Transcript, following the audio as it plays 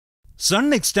Sun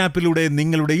next ആപ്പിലൂടെ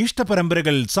നിങ്ങളുടെ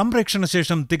ഇഷ്ടപരമ്പരകൾ സംപ്രേക്ഷണ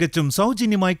ശേഷം തികച്ചും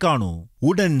സൗജന്യമായി കാണൂ.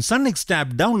 ഉടൻ സൺ നെക്സ്റ്റ്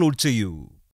ആപ്പ് ഡൗൺലോഡ് ചെയ്യൂ.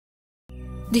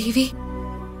 ദേവി,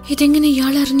 ഇതെങ്ങനെ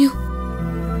ഇയാൾ അറിഞ്ഞു?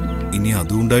 ഇനി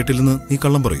അതും ഉണ്ടായിട്ടില്ലെന്ന് നീ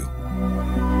കള്ളം പറയൂ.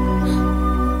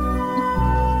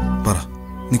 പറ,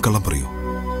 നീ കള്ളം പറയൂ.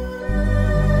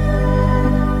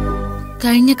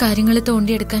 കഴിഞ്ഞ കാര്യങ്ങൾ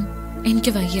തോണ്ടിയെടുക്കാൻ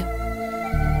എനിക്ക് വയ്യ.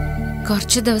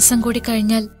 കുറച്ചു ദിവസം കൂടി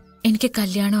കഴിഞ്ഞാൽ എനിക്ക്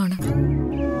കല്യാണമാണ്.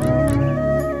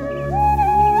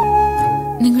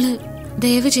 നിങ്ങള്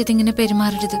ദയവ് ചെയ്തിങ്ങനെ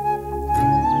പെരുമാറരുത്.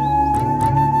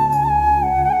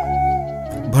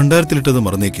 ഭണ്ഡാരത്തിലിട്ടത്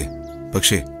മറന്നേക്ക്.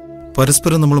 പക്ഷേ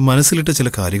പരസ്പരം നമ്മൾ മനസ്സിലിട്ട ചില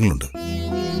കാര്യങ്ങളുണ്ട്.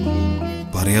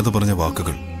 പറയാതെ പറഞ്ഞ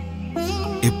വാക്കുകൾ,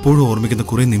 എപ്പോഴും ഓർമ്മിക്കുന്ന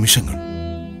കുറെ നിമിഷങ്ങൾ,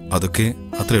 അതൊക്കെ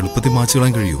അത്ര എളുപ്പത്തിൽ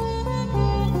മാച്ചുകളാൻ കഴിയൂ?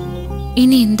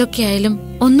 ഇനി എന്തൊക്കെയായാലും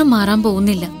ഒന്നും മാറാൻ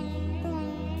പോകുന്നില്ല.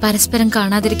 പരസ്പരം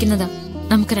കാണാതിരിക്കുന്നതാ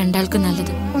നമുക്ക് രണ്ടാൾക്കും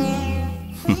നല്ലത്.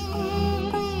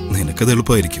 നിനക്കത്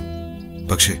എളുപ്പമായിരിക്കും.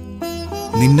 പക്ഷേ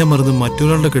നിന്നെ മറന്ന്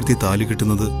മറ്റൊരാളുടെ കഴുത്തി താലി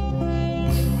കെട്ടുന്നത്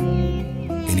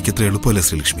എനിക്കത്ര എളുപ്പമല്ല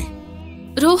ശ്രീലക്ഷ്മി.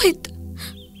 രോഹിത്,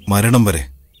 മരണം വരെ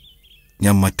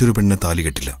ഞാൻ മറ്റൊരു പെണ്ണിനെ താലി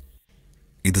കെട്ടില്ല.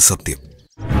 ഇത് സത്യം.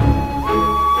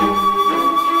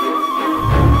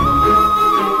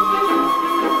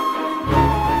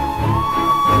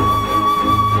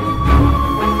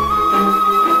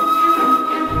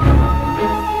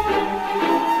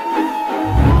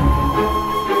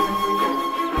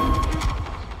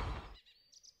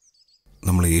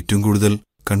 നമ്മൾ ഏറ്റവും കൂടുതൽ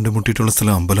കണ്ടുമുട്ടിയിട്ടുള്ള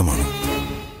സ്ഥലം അമ്പലമാണ്.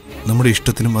 നമ്മുടെ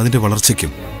ഇഷ്ടത്തിനും അതിന്റെ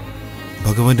വളർച്ചയ്ക്കും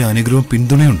ഭഗവാന്റെ അനുഗ്രഹവും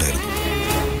പിന്തുണയുണ്ടായിരുന്നു.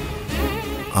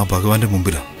 ആ ഭഗവാന്റെ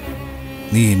മുമ്പിലാണ്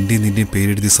നീ എന്റെയും നിന്റെയും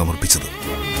പേരെഴുതി സമർപ്പിച്ചത്.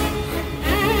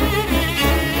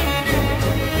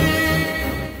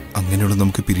 അങ്ങനെയുള്ള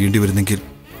നമുക്ക് പിരിയേണ്ടി വരുന്നെങ്കിൽ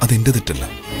അതെന്റെ തെറ്റല്ല,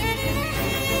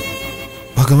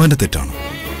 ഭഗവാന്റെ തെറ്റാണ്.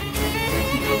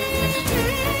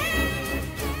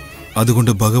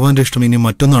 അതുകൊണ്ട് ഭഗവാന്റെ ഇഷ്ടം ഇനി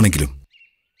മറ്റൊന്നാണെങ്കിലും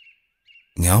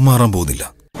ഞാൻ മാറാൻ പോകുന്നില്ല.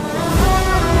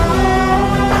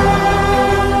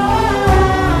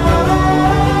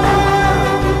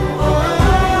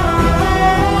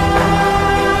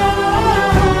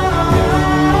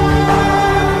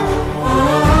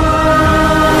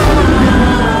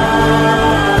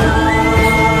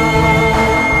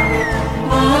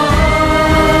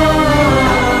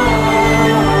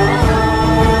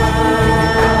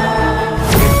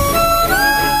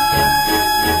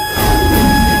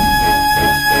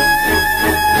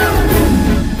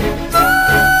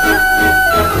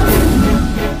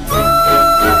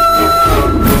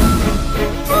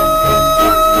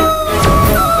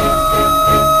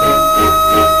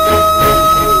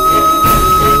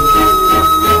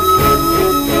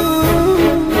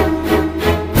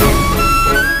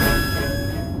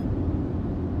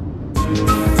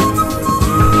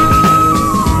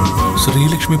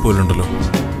 ശ്രീലക്ഷ്മി പോലുണ്ടല്ലോ,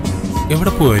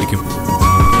 എവിടെ പോവായിരിക്കും?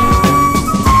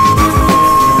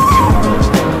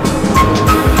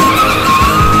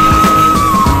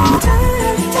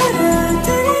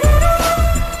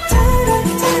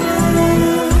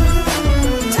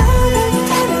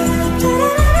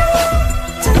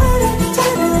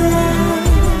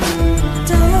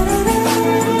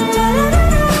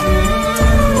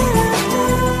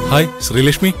 ഹായ്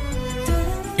ശ്രീലക്ഷ്മി,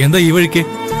 എന്താ ഈ വഴിക്ക്?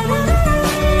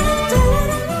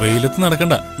 വെയിലത്ത്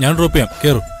നടക്കണ്ട, ഞാൻ ഡ്രോപ്പ് ചെയ്യാം,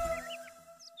 കേറും.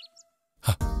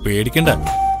 പേടിക്കണ്ട,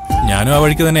 ഞാനും ആ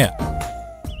വഴിക്ക് തന്നെയാ.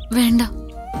 വേണ്ട,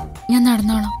 ഞാൻ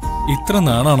നടന്നോളാം. ഇത്ര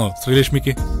നാണാണോ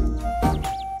ശ്രീലക്ഷ്മിക്ക്?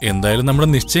 എന്തായാലും നമ്മുടെ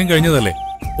നിശ്ചയം കഴിഞ്ഞതല്ലേ,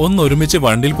 ഒന്നൊരുമിച്ച്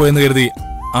വണ്ടിയിൽ പോയെന്ന് കരുതി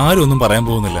ആരും ഒന്നും പറയാൻ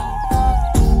പോകുന്നില്ല.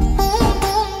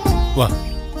 വാ.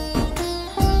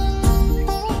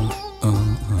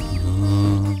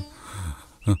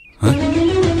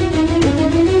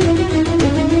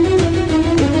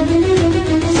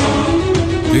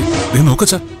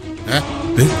 നോക്കച്ചാ,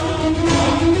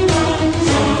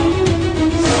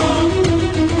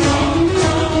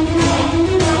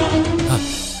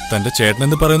 തന്റെ ചേട്ടൻ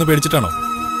എന്ത് പറയുന്നു പേടിച്ചിട്ടാണോ?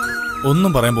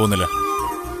 ഒന്നും പറയാൻ പോകുന്നില്ല.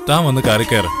 താൻ വന്ന് കാറി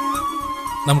കയറ്,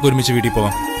 നമുക്ക് ഒരുമിച്ച് വീട്ടിൽ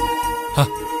പോവാം.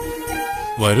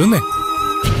 വരുന്നേ.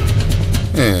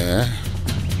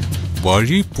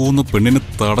 വഴി പോകുന്ന പെണ്ണിനെ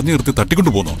തടഞ്ഞു നിർത്തി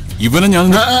തട്ടിക്കൊണ്ടു പോന്നോ? ഇവനെ ഞാൻ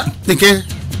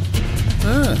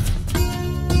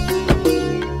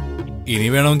ഇനി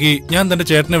വേണമെങ്കിൽ ഞാൻ തന്റെ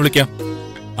ചേട്ടനെ വിളിക്കാം.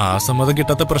 ആ സമ്മതം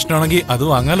കിട്ടാത്ത പ്രശ്നമാണെങ്കിൽ അത്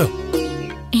വാങ്ങാലോ.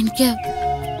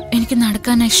 എനിക്ക്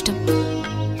നടക്കാനാ ഇഷ്ടം.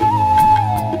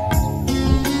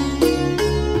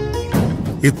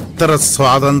 ഇത്ര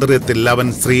സ്വാതന്ത്ര്യത്തിൽ അവൻ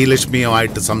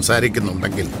ശ്രീലക്ഷ്മിയുമായിട്ട്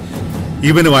സംസാരിക്കുന്നുണ്ടെങ്കിൽ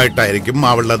ഇവനുമായിട്ടായിരിക്കും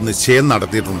അവളുടെ നിശ്ചയം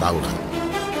നടത്തിയിട്ടുണ്ടാവുക.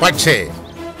 പക്ഷേ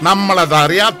നമ്മളത്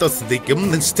അറിയാത്ത സ്ഥിതിക്കും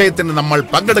നിശ്ചയത്തിന് നമ്മൾ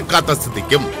പങ്കെടുക്കാത്ത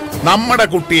സ്ഥിതിക്കും നമ്മുടെ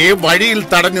കുട്ടിയെ വഴിയിൽ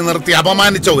തടഞ്ഞു നിർത്തി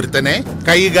അപമാനിച്ച ഒരുത്തനെ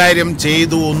കൈകാര്യം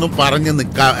ചെയ്തു എന്ന് പറഞ്ഞു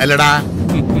നിൽക്കാം അല്ലടാ.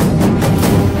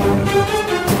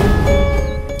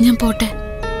 ഞാൻ പോട്ടെ.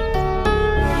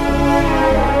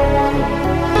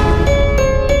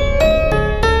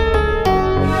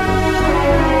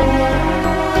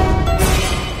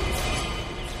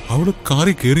 അവള്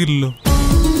കാറി കേറിയില്ലല്ലോ.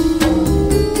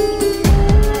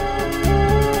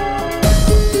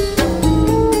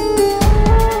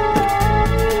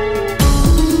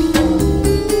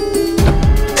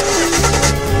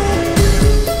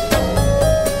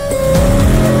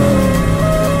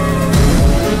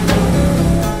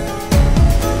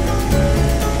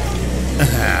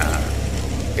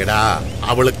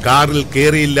 അവള് കാറിൽ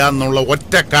കേറിയില്ല എന്നുള്ള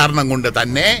ഒറ്റ കാരണം കൊണ്ട്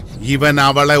തന്നെ ഇവൻ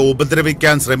അവളെ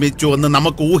ഉപദ്രവിക്കാൻ ശ്രമിച്ചു എന്ന്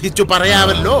നമുക്ക് ഊഹിച്ചു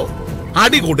പറയാമല്ലോ.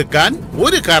 അടി കൊടുക്കാൻ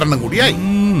ഒരു കാരണം കൂടിയായി.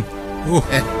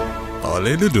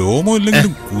 തലയില് രോമം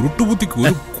ഇല്ലെങ്കിലും കുരുട്ടുബുദ്ധിക്ക്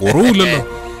ഒരു കുറവില്ലല്ലോ.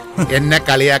 എന്നെ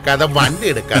കളിയാക്കാതെ വണ്ടി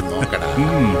എടുക്കാൻ നോക്കടാ.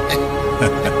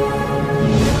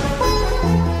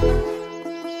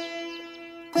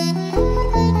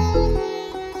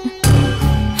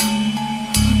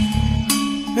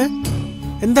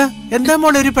 എന്താ എന്താ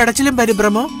മോളെ ഒരു പെടച്ചിലും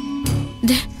പരിഭ്രമോ?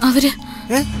 അവര്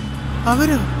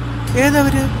അവരോ?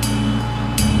 ഏതവര്?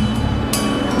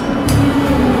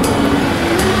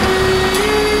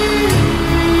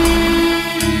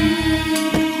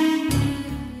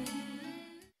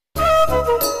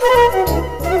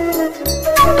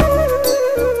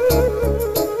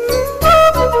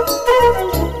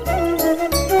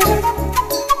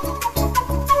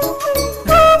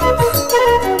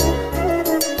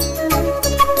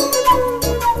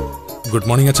 ഗുഡ്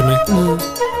മോർണിംഗ് അച്ഛമ്മേ.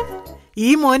 ഈ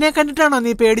മോനെ കണ്ടിട്ടാണോ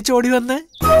നീ പേടിച്ചോടി വന്ന്?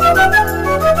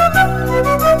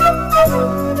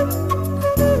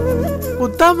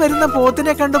 കുത്താൻ വരുന്ന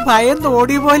പോത്തിനെ കണ്ട് ഭയന്ന്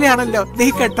ഓടിയ പോലെയാണല്ലോ നീ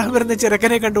കെട്ടാൻ വരുന്ന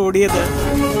ചെറുക്കനെ കണ്ട് ഓടിയത്.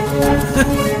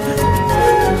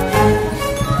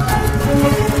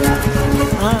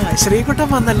 ആ ശ്രീകുട്ടൻ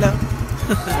വന്നല്ലോ.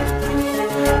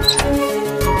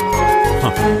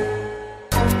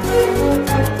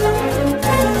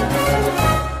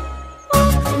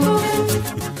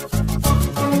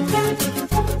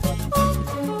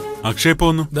 അക്ഷയ്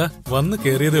പോന്നു. വന്ന്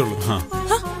കേറിയതേ ഉള്ളൂ.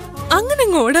 അങ്ങനെ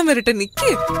ഓടാൻ വരട്ടെ, നിക്ക്.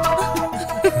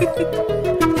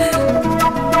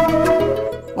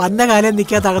 വന്ന കാലം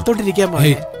നിൽക്കാതെ അകത്തോട്ടിരിക്കാൻ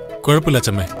പോയി. കുഴപ്പമില്ല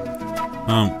അച്ഛമ്മേ.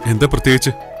 എന്താ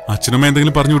പ്രത്യേകിച്ച്? അച്ഛനമ്മ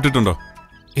എന്തെങ്കിലും പറഞ്ഞു വിട്ടിട്ടുണ്ടോ?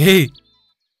 ഏയ്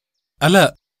അല്ല,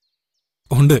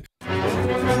 ഉണ്ട്.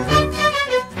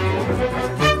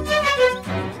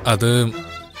 അത്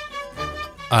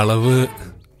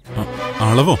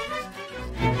അളവോ?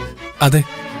 അതെ,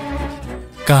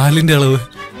 കാലിന്റെ അളവ്.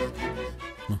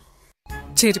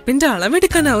 ചെരുപ്പിന്റെ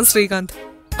അളവെടുക്കാനാവും ശ്രീകാന്ത്.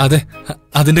 അതെ,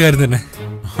 അതിന്റെ കാര്യം തന്നെ.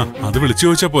 അത് വിളിച്ചു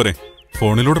ചോദിച്ചാ പോരെ?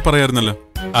 ഫോണിലൂടെ പറയാറുന്നല്ലോ.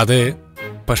 അതെ,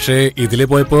 പക്ഷേ ഇതിലെ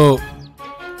പോയപ്പോ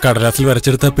കടലാസിൽ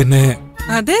വരച്ചെടുത്ത പിന്നെ.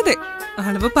 അതെ അതെ,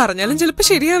 അളവ് പറഞ്ഞാലും ചിലപ്പോ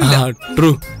ശരിയാവില്ല.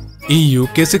 ട്രൂ. ഈ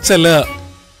UK6 അല്ല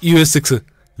US6.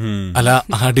 അല്ല,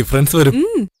 ആ ഡിഫറൻസ് വരും.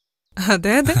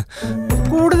 അതെ അതെ.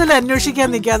 കൂടുതൽ അന്വേഷിക്കാൻ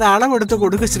നിൽക്കാതെ അളവെടുത്ത്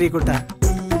കൊടുക്കും ശ്രീകുട്ട.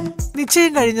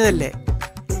 നിശ്ചയം കഴിഞ്ഞതല്ലേ,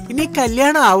 ഇനി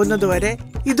കല്യാണം ആവുന്നത് വരെ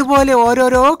ഇതുപോലെ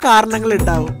ഓരോരോ കാരണങ്ങൾ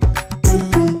ഉണ്ടാവും.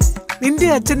 നിന്റെ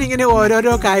അച്ഛൻ ഇങ്ങനെ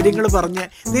ഓരോരോ കാര്യങ്ങൾ പറഞ്ഞ്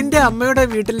നിന്റെ അമ്മയുടെ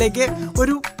വീട്ടിലേക്ക്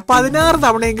ഒരു 16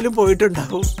 തവണയെങ്കിലും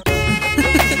പോയിട്ടുണ്ടാവും.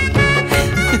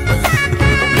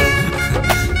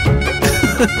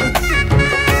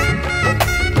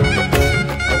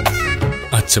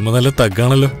 അച്ഛമ്മ നല്ല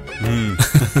തഗ്ഗാണല്ലോ.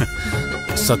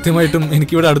 സത്യമായിട്ടും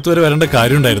എനിക്കിവിടെ അടുത്തുവരെ വരേണ്ട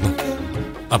കാര്യമുണ്ടായിരുന്നു.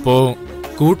 അപ്പോ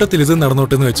കൂട്ടത്തിൽ ഇത്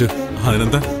നടന്നോട്ടെന്ന് വെച്ചു.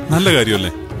 അതിനെന്താ, നല്ല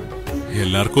കാര്യമല്ലേ?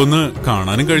 എല്ലാവർക്കും ഒന്ന്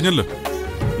കാണാനും കഴിഞ്ഞല്ലോ.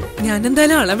 ഞാൻ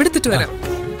എന്തായാലും അളവെടുത്തിട്ട് വരാം.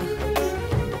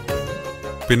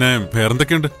 പിന്നെ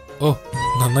വേറെന്തൊക്കെയുണ്ട്? ഓ,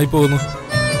 നന്നായി പോകുന്നു.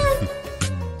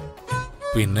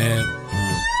 പിന്നെ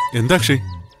എന്താ അക്ഷയ്?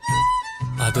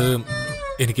 അത്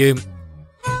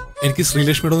എനിക്ക്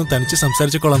ശ്രീലക്ഷ്മിയോട് ഒന്ന് തനിച്ച്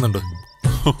സംസാരിച്ചു കൊള്ളാന്നുണ്ട്.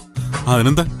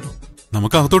 അതിനെന്താ,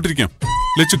 നമുക്ക് അകത്തോട്ടിരിക്കാം.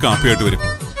 ലച്ചു കാപ്പിയായിട്ട് വരും.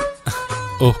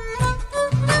 ഓ,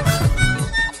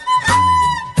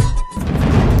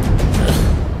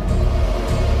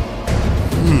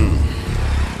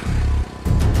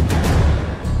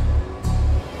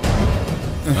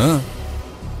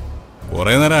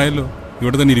 കൊറേ നേരം ആയല്ലോ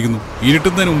ഇവിടെ തന്നെ ഇരിക്കുന്നു.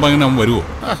 ഇരുട്ടുന്നതിന് മുമ്പ് അങ്ങനെ അവൻ വരുവോ?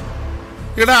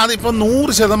 എടാ, അതിപ്പോ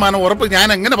 100% ഉറപ്പ് ഞാൻ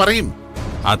എങ്ങനെ പറയും?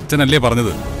 അച്ഛനല്ലേ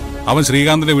പറഞ്ഞത് അവൻ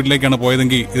ശ്രീകാന്തിന്റെ വീട്ടിലേക്കാണ്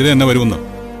പോയതെങ്കിൽ ഇതിൽ തന്നെ വരുമെന്ന്.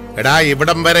 എടാ,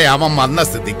 ഇവിടം വരെ അവൻ വന്ന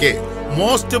സ്ഥിതിക്ക്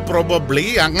മോസ്റ്റ് പ്രോബബ്ലി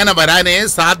അങ്ങനെ വരാനേ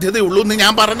സാധ്യതയുള്ളൂ എന്ന്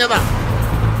ഞാൻ പറഞ്ഞതാ.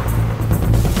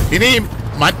 ഇനി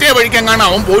മറ്റേ വഴിക്കെങ്ങാണ്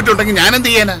അവൻ പോയിട്ടുണ്ടെങ്കിൽ ഞാൻ എന്ത്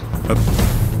ചെയ്യാനാ?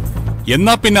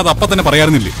 എന്നാ പിന്നെ അത് അപ്പൊ തന്നെ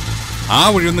പറയാറുന്നില്ലേ? ആ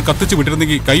വഴി ഒന്ന് കത്തിച്ച്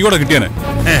വിട്ടിരുന്നെങ്കിൽ കൈയോടെ കിട്ടിയാനെ.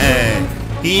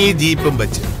 ഈ ജീപ്പും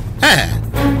വെച്ച്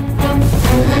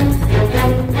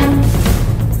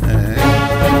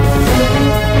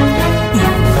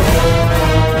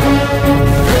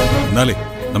എന്നാലേ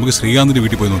നമുക്ക് ശ്രീകാന്തിന്റെ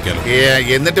വീട്ടിൽ പോയി നോക്കിയാലോ.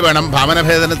 എന്നിട്ട് വേണം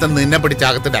ഭവനഭേദനത്തിൽ നിന്നെ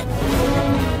പിടിച്ചാകത്തിടാൻ.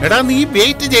 എടാ നീ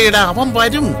വെയിറ്റ് ചെയ്യടാ, അവൻ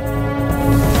വരും.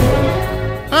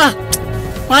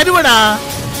 വരുവടാ.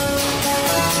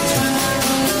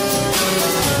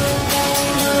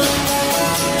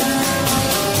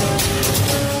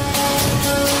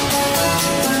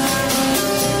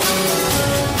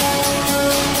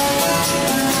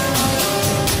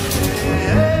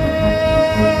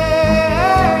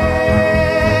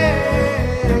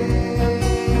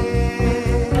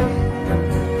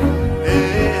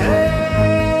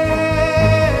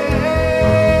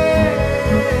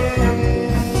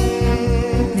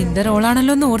 നിന്റെ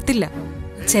റോളാണല്ലോ എന്ന് ഓർത്തില്ല.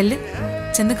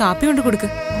 ചെന്ന് കാപ്പി കൊണ്ട് കൊടുക്ക്.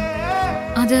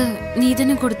 അത് നീ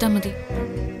തന്നെ കൊടുത്താ മതി.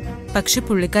 പക്ഷെ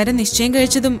പുള്ളിക്കാരൻ നിശ്ചയം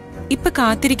കഴിച്ചതും ഇപ്പൊ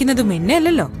കാത്തിരിക്കുന്നതും എന്നെ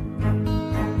അല്ലല്ലോ.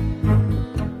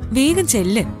 വേഗം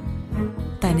ചെല്ല്.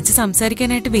 തനിച്ച്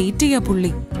സംസാരിക്കാനായിട്ട് വെയിറ്റ് ചെയ്യാ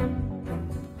പുള്ളി.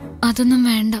 അതൊന്നും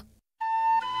വേണ്ട.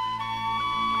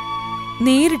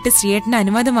 നേരിട്ട് ശ്രീയേട്ടന്റെ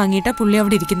അനുവാദം വാങ്ങിയിട്ടാ പുള്ളി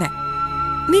അവിടെ ഇരിക്കുന്നെ.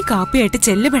 നീ കാപ്പിയായിട്ട്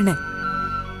ചെല്ല് പെണ്ണെ,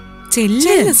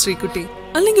 ചെല്ല് ശ്രീകുട്ടി,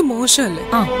 അല്ലെങ്കിൽ മോശമല്ലേ.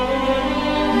 ആ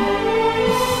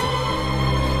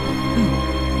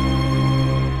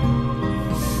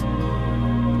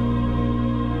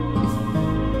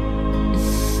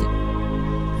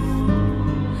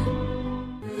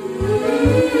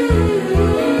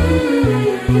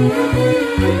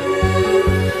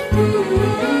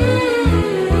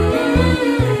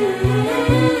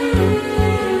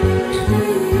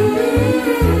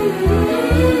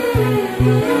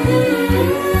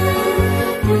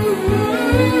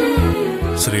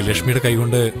ശ്രീലക്ഷ്മിയുടെ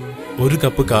കൈകൊണ്ട് ഒരു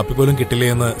കപ്പ് കാപ്പി പോലും കിട്ടില്ലേ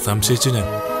എന്ന് സംശയിച്ചു ഞാൻ.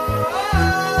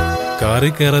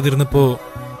 കാറിൽ കയറാതിരുന്നപ്പോ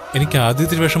എനിക്ക്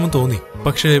ആദ്യത്തെ വിഷമം തോന്നി.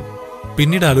 പക്ഷെ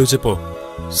പിന്നീട് ആലോചിച്ചപ്പോ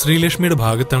ശ്രീലക്ഷ്മിയുടെ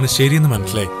ഭാഗത്താണ് ശരിയെന്ന്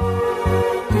മനസ്സിലായി.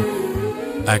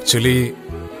 ആക്ച്വലി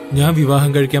ഞാൻ വിവാഹം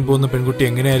കഴിക്കാൻ പോകുന്ന പെൺകുട്ടി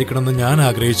എങ്ങനെയായിരിക്കണമെന്ന് ഞാൻ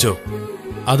ആഗ്രഹിച്ചോ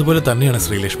അതുപോലെ തന്നെയാണ്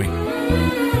ശ്രീലക്ഷ്മി.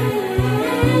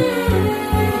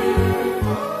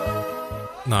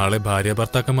 നാളെ ഭാര്യ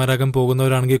ഭർത്താക്കന്മാരാകാൻ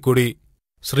പോകുന്നവരാണെങ്കിൽ കൂടി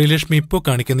ശ്രീലക്ഷ്മി ഇപ്പോ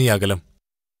കാണിക്കുന്ന ഈ അകലം,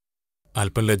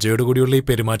 അല്പം ലജ്ജയോടുകൂടിയുള്ള ഈ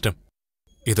പെരുമാറ്റം,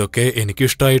 ഇതൊക്കെ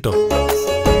എനിക്കിഷ്ടായിട്ടോ.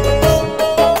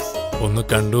 ഒന്ന്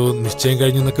കണ്ടു നിശ്ചയം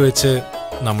കഴിഞ്ഞെന്നൊക്കെ വെച്ച്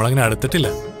നമ്മളങ്ങനെ അടുത്തിട്ടില്ല.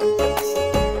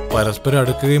 പരസ്പരം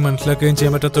അടുക്കുകയും മനസ്സിലാക്കുകയും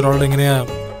ചെയ്യാൻ പറ്റാത്ത ഒരാളോട് എങ്ങനെയാ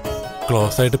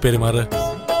ക്ലോസ് ആയിട്ട് പെരുമാറ്?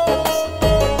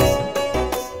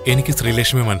 എനിക്ക്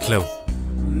ശ്രീലക്ഷ്മി മനസ്സിലാവും.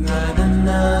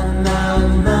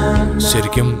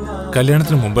 ശരിക്കും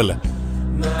കല്യാണത്തിന് മുമ്പല്ല,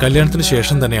 കല്യാണത്തിന്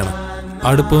ശേഷം തന്നെയാണ്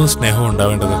അടുപ്പവും സ്നേഹവും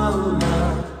ഉണ്ടാവേണ്ടത്.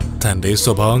 തന്റെ ഈ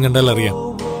സ്വഭാവം കണ്ടാൽ അറിയാം,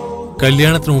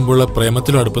 കല്യാണത്തിന് മുമ്പുള്ള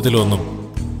പ്രേമത്തിലും അടുപ്പത്തിലും ഒന്നും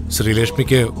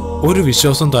ശ്രീലക്ഷ്മിക്ക് ഒരു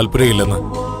വിശ്വാസം താല്പര്യമില്ലെന്ന്.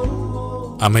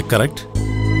 Am I correct?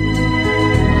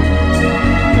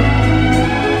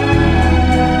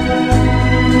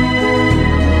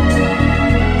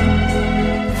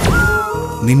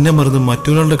 നിന്നെ മറന്ന്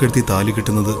മറ്റൊരാളുടെ കഴുത്തി താലി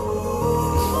കിട്ടുന്നത്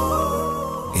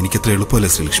എനിക്കത്ര എളുപ്പമല്ല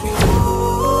ശ്രീലക്ഷ്മി.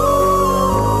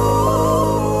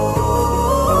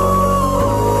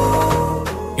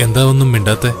 എന്താ ഒന്നും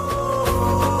മിണ്ടാത്തെ?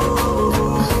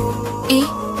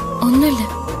 ഒന്നുമില്ല.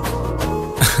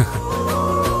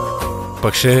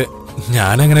 പക്ഷേ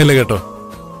ഞാനങ്ങനെയല്ല കേട്ടോ.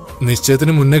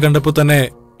 നിശ്ചയത്തിന് മുന്നേ കണ്ടപ്പോ തന്നെ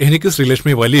എനിക്ക്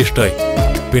ശ്രീലക്ഷ്മി വലിയ ഇഷ്ടമായി.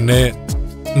 പിന്നെ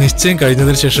നിശ്ചയം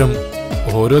കഴിഞ്ഞതിന് ശേഷം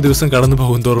ഓരോ ദിവസം കടന്നു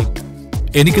പോകുന്തോറും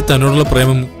എനിക്ക് തന്നോടുള്ള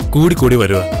പ്രേമം കൂടിക്കൂടി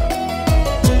വരുക.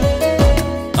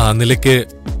 ആ നിലയ്ക്ക്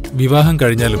വിവാഹം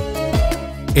കഴിഞ്ഞാലും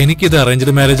എനിക്കിത്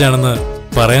അറേഞ്ച്ഡ് മാരേജ് ആണെന്ന്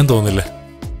പറയാൻ തോന്നില്ല.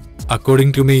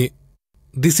 According to me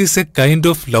this is A kind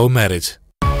of love marriage.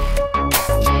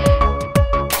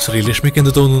 ശ്രീലക്ഷ്മിക്ക്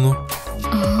എന്ത് തോന്നുന്നു?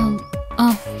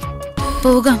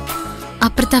 പോകാം,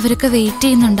 അപ്പുറത്ത് അവരൊക്കെ വെയിറ്റ്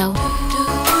ചെയ്യുന്നുണ്ടാവും.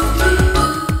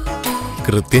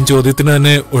 കൃത്യം ചോദ്യത്തിന്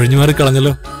തന്നെ ഒഴിഞ്ഞുമാറി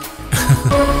കളഞ്ഞല്ലോ.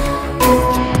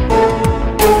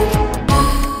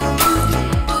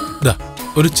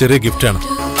 ഒരു ചെറിയ ഗിഫ്റ്റാണ്.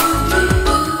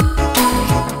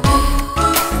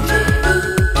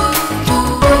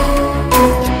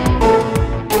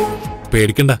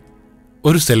 പേടിക്കണ്ട,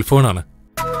 ഒരു സെൽഫോണാണ്.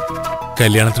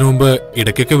 കല്യാണത്തിന് മുമ്പ്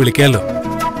ഇടയ്ക്കൊക്കെ വിളിക്കാമല്ലോ.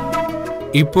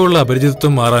 ഇപ്പോൾ ഉള്ള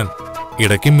അപരിചിതത്വം മാറാൻ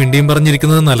ഇടയ്ക്കും മിണ്ടിയും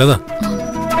പറഞ്ഞിരിക്കുന്നത് നല്ലതാ.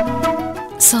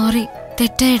 സോറി,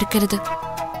 തെറ്റായി എടുക്കരുത്.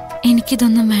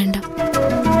 എനിക്കിതൊന്നും വേണ്ട.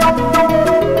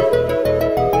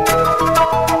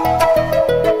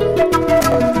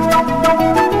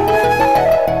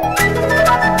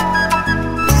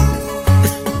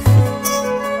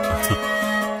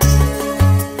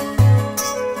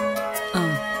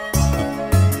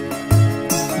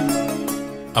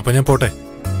 അപ്പൊ ഞാൻ പോട്ടെ.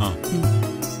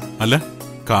 അല്ല,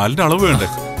 കാലിന്റെ അളവ് വേണ്ടേ?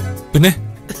 പിന്നെ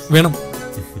വേണം.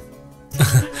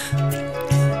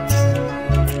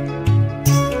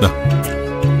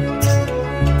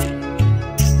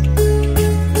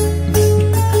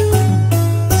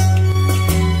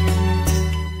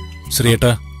 ശ്രീയേട്ടാ,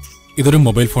 ഇതൊരു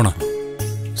മൊബൈൽ ഫോണാ.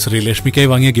 ശ്രീലക്ഷ്മിക്കായി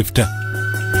വാങ്ങിയ ഗിഫ്റ്റാ.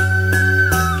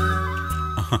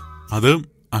 അത്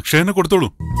അക്ഷയനെ കൊടുത്തോളൂ.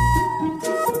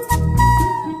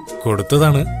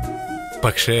 കൊടുത്തതാണ്,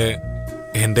 പക്ഷേ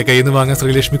എന്റെ കയ്യിൽ നിന്ന് വാങ്ങാൻ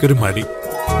ശ്രീലക്ഷ്മിക്കൊരു മടി.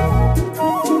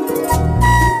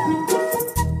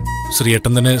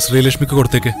 ശ്രീയേട്ടൻ തന്നെ ശ്രീലക്ഷ്മിക്ക്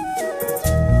കൊടുത്തേക്ക്.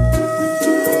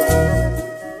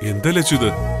 എന്താ ലച്ചു ഇത്?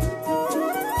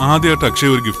 ആദ്യമായിട്ട്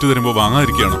അക്ഷയ് ഒരു ഗിഫ്റ്റ് തരുമ്പോ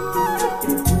വാങ്ങാതിരിക്കുകയാണോ?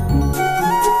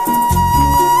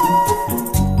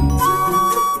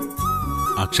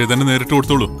 അക്ഷയ് തന്നെ നേരിട്ട്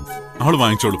കൊടുത്തോളൂ, അവള്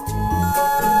വാങ്ങിച്ചോളൂ.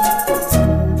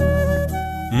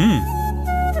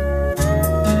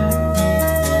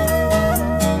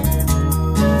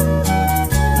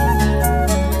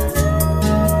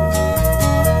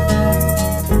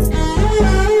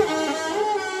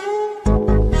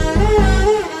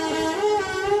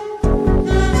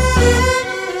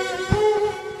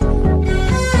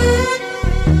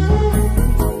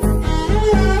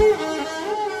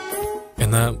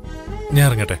 എന്നാ ഞാൻ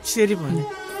ഇറങ്ങട്ടെ. ശരി മോനെ.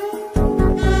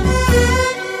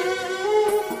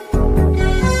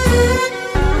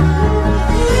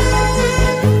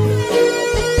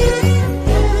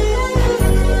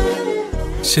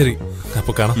 ശരി,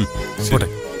 അപ്പൊ കാണാം. പോട്ടെ.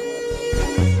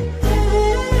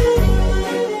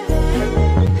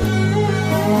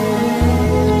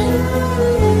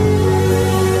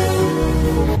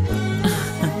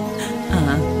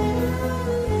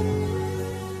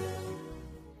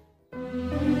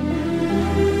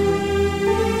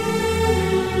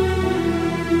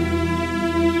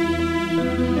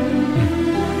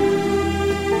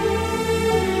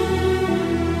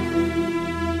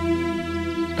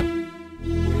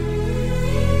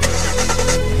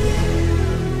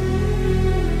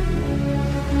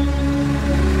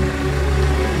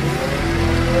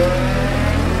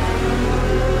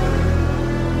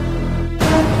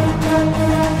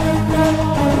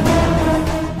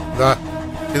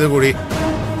 ഇത് കൂടി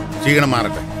ക്ഷീണം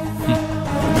മാറട്ടെ.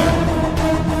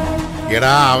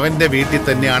 എടാ, അവന്റെ വീട്ടിൽ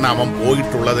തന്നെയാണ് അവൻ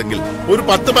പോയിട്ടുള്ളതെങ്കിൽ ഒരു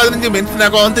 10-15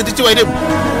 മിനിറ്റിനകം അവൻ തിരിച്ചു വരും.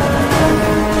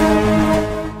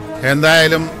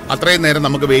 എന്തായാലും അത്രയും നേരം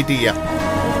നമുക്ക് വെയിറ്റ് ചെയ്യാം.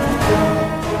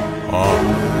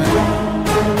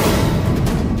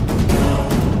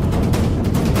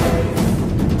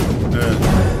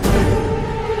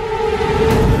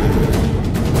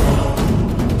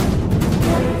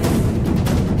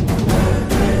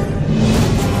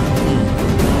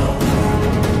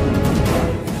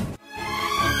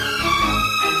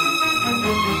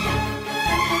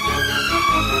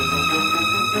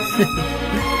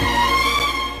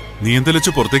 നീ എന്താ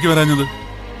ലച്ചു പുറത്തേക്ക് വരാഞ്ഞത്?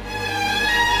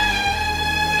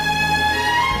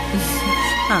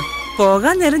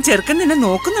 പോകാൻ നേരം ചെറുക്കൻ നിന്നെ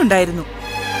നോക്കുന്നുണ്ടായിരുന്നു.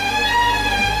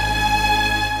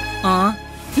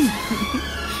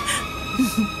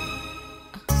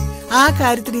 ആ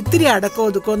കാര്യത്തിൽ ഇത്തിരി അടക്കോ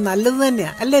ഒതുക്കോ നല്ലത്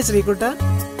തന്നെയാ, അല്ലേ ശ്രീകുട്ട?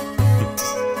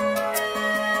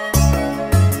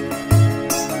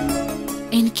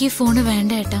 എനിക്ക് ഈ ഫോണ്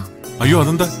വേണ്ട ഏട്ടാ. അയ്യോ,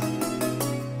 അതെന്താ?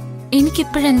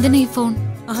 എനിക്കിപ്പോഴെന്തിനാ ഈ ഫോൺ?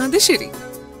 അത് ശരി,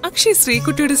 അക്ഷയ്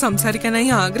ശ്രീകുട്ടിയോട് സംസാരിക്കാനായി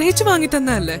ആഗ്രഹിച്ചു വാങ്ങി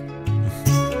തന്നല്ലേ?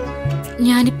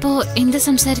 ഞാനിപ്പോ എന്ത്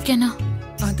സംസാരിക്കാനാ?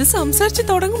 അത് സംസാരിച്ച്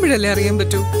തുടങ്ങുമ്പോഴല്ലേ അറിയാൻ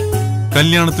പറ്റൂ.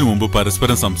 കല്യാണത്തിന് മുമ്പ്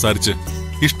പരസ്പരം സംസാരിച്ച്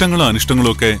ഇഷ്ടങ്ങളും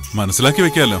അനിഷ്ടങ്ങളും ഒക്കെ മനസ്സിലാക്കി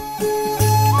വെക്കാലോ.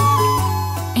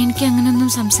 എനിക്ക് അങ്ങനൊന്നും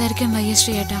സംസാരിക്കാൻ വയ്യ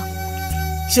ശ്രീയേട്ടാ.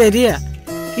 ശരിയാ,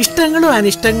 ഇഷ്ടങ്ങളും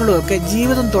അനിഷ്ടങ്ങളും ഒക്കെ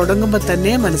ജീവിതം തുടങ്ങുമ്പോ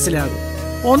തന്നെ മനസ്സിലാകും.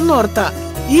 ഒന്നോർത്താ,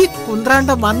 ഈ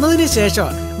കുന്ത്രാണ്ടം വന്നതിന് ശേഷം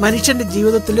മനുഷ്യന്റെ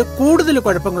ജീവിതത്തിൽ കൂടുതൽ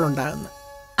കുഴപ്പങ്ങൾ ഉണ്ടാകുന്നു.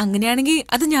 അങ്ങനെയാണെങ്കിൽ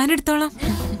അത് ഞാൻ എടുത്തോളാം.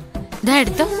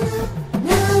 എടുത്തോ.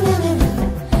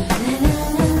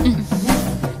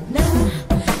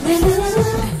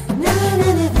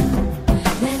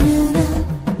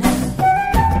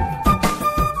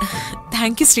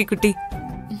 Thank you Sreekutty.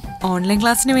 ഓൺലൈൻ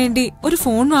ക്ലാസ്സിന് വേണ്ടി ഒരു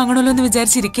ഫോൺ വാങ്ങണമല്ലോ എന്ന്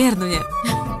വിചാരിച്ചിരിക്കുകയായിരുന്നു ഞാൻ.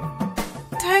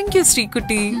 Thank you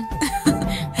Sreekutty.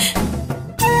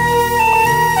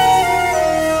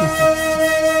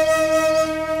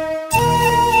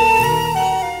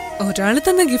 ഒരാള്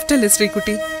തന്ന ഗിഫ്റ്റ് അല്ലേ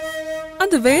ശ്രീകുട്ടി,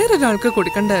 അത് വേറൊരാൾക്ക്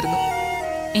കൊടുക്കണ്ടായിരുന്നു.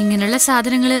 ഇങ്ങനെയുള്ള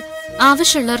സാധനങ്ങള്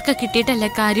ആവശ്യമുള്ളവർക്ക് കിട്ടിയിട്ടല്ലേ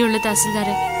കാര്യമുള്ളൂ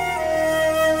തഹസിൽദാരെ.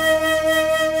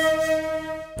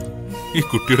 ഈ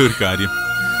കുട്ടിയുടെ ഒരു കാര്യം.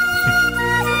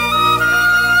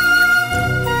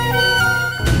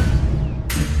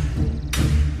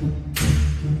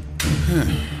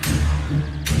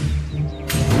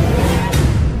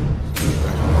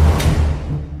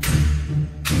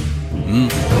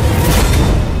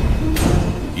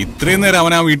 ഇത്രയും നേരം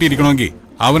അവൻ ആ വീട്ടിൽ ഇരിക്കണമെങ്കിൽ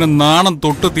അവന് നാണം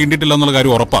തൊട്ട് തീണ്ടിട്ടില്ല എന്നുള്ള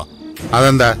കാര്യം ഉറപ്പാ.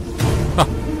 അതെന്താ?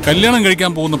 കല്യാണം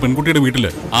കഴിക്കാൻ പോകുന്ന പെൺകുട്ടിയുടെ വീട്ടില്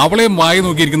അവളെയും വായി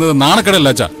നോക്കിയിരിക്കുന്നത്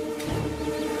നാണക്കേടല്ല അച്ഛാ.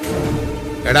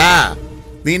 എടാ,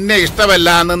 നിന്നെ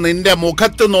ഇഷ്ടമല്ലാന്ന് നിന്റെ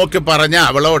മുഖത്ത് നോക്കി പറഞ്ഞ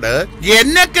അവളോട്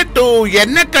എന്നെ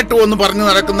കെട്ടു എന്ന് പറഞ്ഞു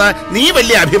നടക്കുന്ന നീ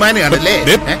വലിയ അഭിമാനിയാണല്ലേ?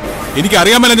 എനിക്ക്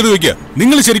അറിയാൻ മേലെ ചോദിക്കുക,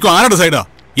 നിങ്ങൾ ശരിക്കും ആരുടെ സൈഡാ?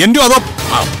 എന്റെ അതോ?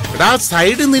 എടാ,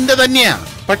 സൈഡ് നിന്റെ തന്നെയാ.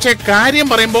 പക്ഷെ കാര്യം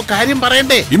പറയുമ്പോ കാര്യം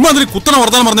പറയണ്ടേ? ഇമ്മാതിരി കുത്തനെ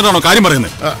വർത്താനം പറഞ്ഞിട്ടാണോ കാര്യം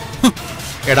പറയുന്നത്?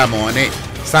 എടാ മോനെ,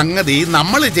 സംഗതി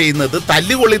നമ്മൾ ചെയ്യുന്നത്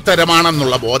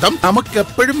തല്ലുകൊള്ളിത്തരമാണെന്നുള്ള ബോധം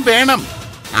നമുക്കെപ്പോഴും വേണം.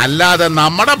 അല്ലാതെ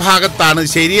നമ്മുടെ ഭാഗത്താണ്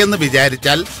ശരിയെന്ന്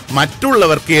വിചാരിച്ചാൽ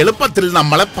മറ്റുള്ളവർക്ക് എളുപ്പത്തിൽ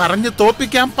നമ്മളെ പറഞ്ഞു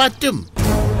തോപ്പിക്കാൻ പറ്റും.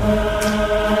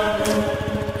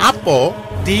 അപ്പോ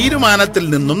തീരുമാനത്തിൽ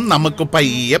നിന്നും നമുക്ക്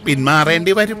പയ്യെ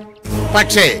പിന്മാറേണ്ടി വരും.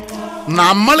 പക്ഷേ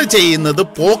നമ്മൾ ചെയ്യുന്നത്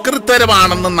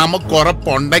പോക്കൃത്തരമാണെന്ന് നമുക്ക്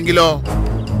ഉറപ്പുണ്ടെങ്കിലോ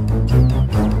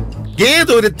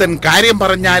ഏതൊരുത്തൻ കാര്യം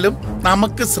പറഞ്ഞാലും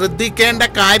നമുക്ക് ശ്രദ്ധിക്കേണ്ട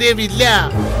കാര്യമില്ല.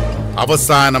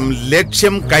 അവസാനം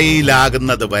ലക്ഷ്യം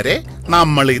കയ്യിലാകുന്നത് വരെ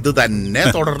നമ്മൾ ഇത് തന്നെ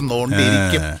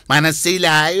തുടർന്നുകൊണ്ടിരിക്കും.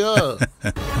 മനസ്സിലായോ?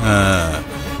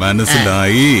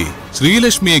 മനസ്സിലായി.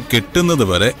 ശ്രീലക്ഷ്മിയെ കെട്ടുന്നത്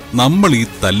വരെ നമ്മൾ ഈ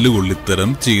തല്ലുകൊള്ളിത്തരം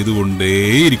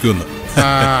ചെയ്തുകൊണ്ടേയിരിക്കുന്നു.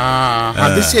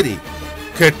 അത് ശരി.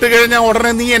 കെട്ടുകഴിഞ്ഞ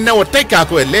ഉടനെ നീ എന്നെ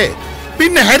ഒറ്റയ്ക്കാക്കുമല്ലേ?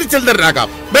 പിന്നെ ഹരിചന്ദ്രനാകാം.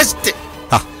 ബെസ്റ്റ്.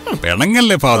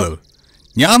 പെണങ്ങല്ലേ ഫാദർ,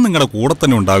 ഞാൻ നിങ്ങളുടെ കൂടെ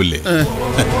തന്നെ ഉണ്ടാവില്ലേ?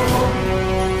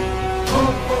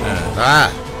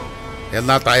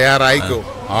 എന്നാ തയ്യാറായിക്കോ.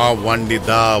 ആ വണ്ടി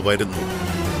ദാ വരുന്നു.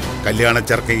 കല്യാണ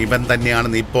ചെറുക്കൻ ഇവൻ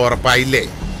തന്നെയാണെന്ന് ഇപ്പൊ ഉറപ്പായില്ലേ?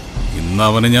 ഇന്ന്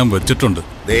അവനെ ഞാൻ വെച്ചിട്ടുണ്ട്.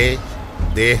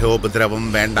 ദേഹോപദ്രവം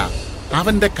വേണ്ട.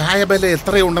 അവന്റെ കായബലം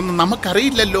എത്രയുണ്ടെന്ന്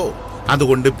നമുക്കറിയില്ലല്ലോ.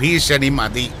 അതുകൊണ്ട് ഭീഷണി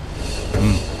മതി.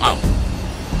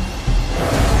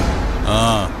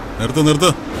 നിർത്ത്.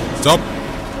 സ്റ്റോപ്പ്.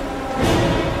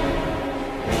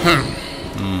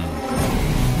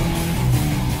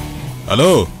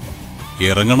 ഹലോ,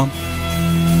 ഇറങ്ങണം.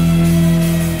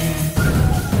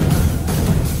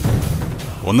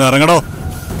 ഒന്ന് ഇറങ്ങടോ.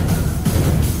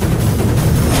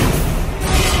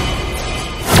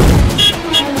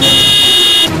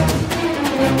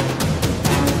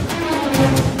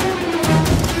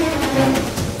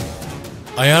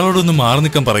 അയാളോടൊന്ന് മാറി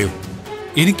നിൽക്കാൻ പറയൂ.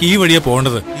 എനിക്ക് ഈ വഴിയാ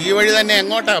പോകേണ്ടത്. ഈ വഴി തന്നെ.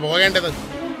 എങ്ങോട്ടാ പോകേണ്ടത്?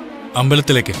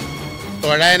 അമ്പലത്തിലേക്ക്.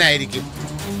 തൊഴാനായിരിക്കും.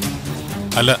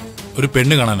 അല്ല, ഒരു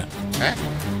പെണ്ണ് കാണാനാ.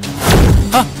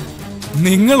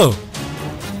 നിങ്ങളോ?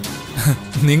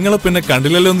 നിങ്ങളെ പിന്നെ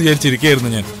കണ്ടില്ലല്ലോ എന്ന് വിചാരിച്ചിരിക്കുകയായിരുന്നു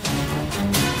ഞാൻ.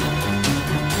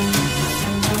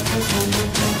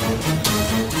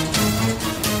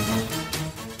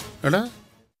 എടാ,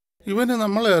 ഇവന്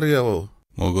നമ്മളെ അറിയാവോ?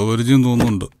 മുഖപരിചയം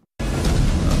തോന്നുന്നുണ്ട്.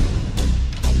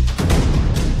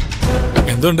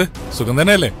 എന്തുണ്ട്, സുഖം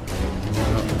തന്നെയല്ലേ?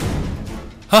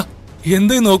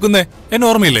 എന്താ നോക്കുന്നേ? എന്നെ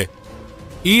ഓർമ്മയില്ലേ?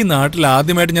 ഈ നാട്ടിൽ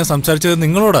ആദ്യമായിട്ട് ഞാൻ സംസാരിച്ചത്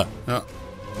നിങ്ങളോടാ.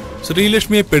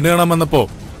 ശ്രീലക്ഷ്മിയെ പെണ്ണ് കാണാൻ വന്നപ്പോ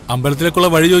അമ്പലത്തിലേക്കുള്ള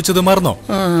വഴി ചോദിച്ചത് മറന്നോ?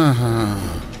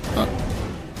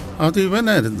 അത്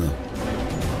ഇവനായിരുന്നു.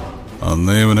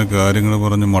 അന്നേ ഇവനെ കാര്യങ്ങൾ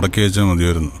പറഞ്ഞ് മടക്കി അയച്ചാൽ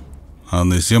മതിയായിരുന്നു. ആ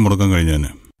നിശ്ചയം മുടക്കാൻ കഴിഞ്ഞാന്.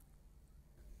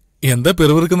 എന്താ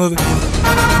പെറുപിറുക്കുന്നത്?